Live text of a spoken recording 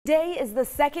Today is the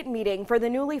second meeting for the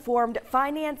newly formed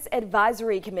Finance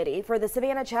Advisory Committee for the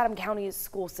Savannah-Chatham County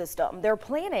school system. They're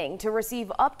planning to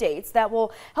receive updates that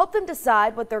will help them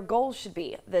decide what their goals should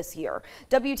be this year.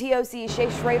 WTOC's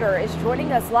Shay Schrader is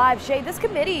joining us live. Shay, this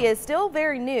committee is still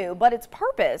very new, but its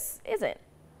purpose isn't.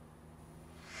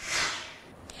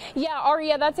 Yeah,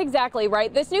 Aria, that's exactly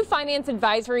right. This new Finance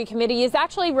Advisory Committee is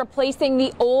actually replacing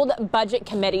the old Budget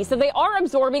Committee. So they are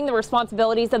absorbing the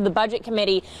responsibilities of the Budget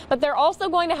Committee, but they're also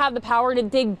going to have the power to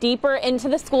dig deeper into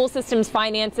the school system's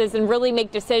finances and really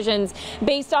make decisions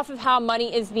based off of how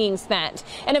money is being spent.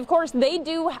 And of course, they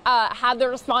do have the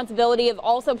responsibility of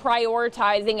also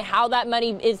prioritizing how that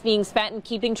money is being spent and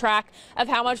keeping track of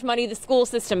how much money the school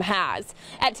system has.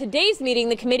 At today's meeting,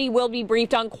 the committee will be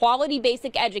briefed on quality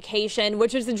basic education,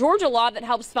 which is the Georgia law that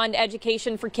helps fund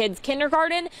education for kids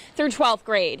kindergarten through 12th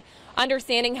grade.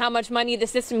 Understanding how much money the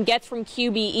system gets from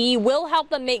QBE will help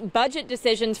them make budget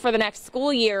decisions for the next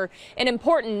school year. An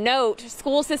important note,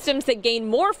 school systems that gain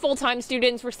more full-time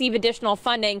students receive additional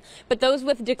funding, but those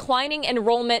with declining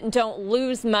enrollment don't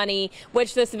lose money,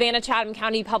 which the Savannah-Chatham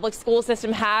County Public School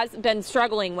System has been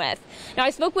struggling with. Now, I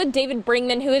spoke with David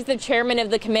Bringman, who is the chairman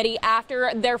of the committee,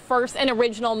 after their first and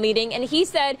original meeting, and he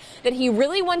said that he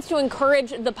really wants to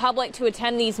encourage the public to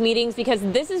attend these meetings because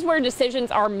this is where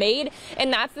decisions are made,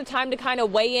 and that's the time to kind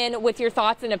of weigh in with your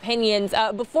thoughts and opinions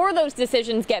before those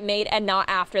decisions get made and not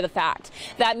after the fact.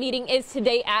 That meeting is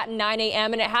today at 9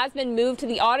 a.m. and it has been moved to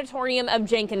the auditorium of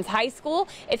Jenkins High School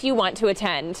if you want to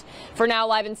attend. For now,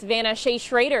 live in Savannah, Shay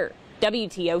Schrader,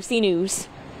 WTOC News.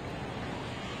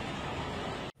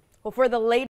 Well, for the latest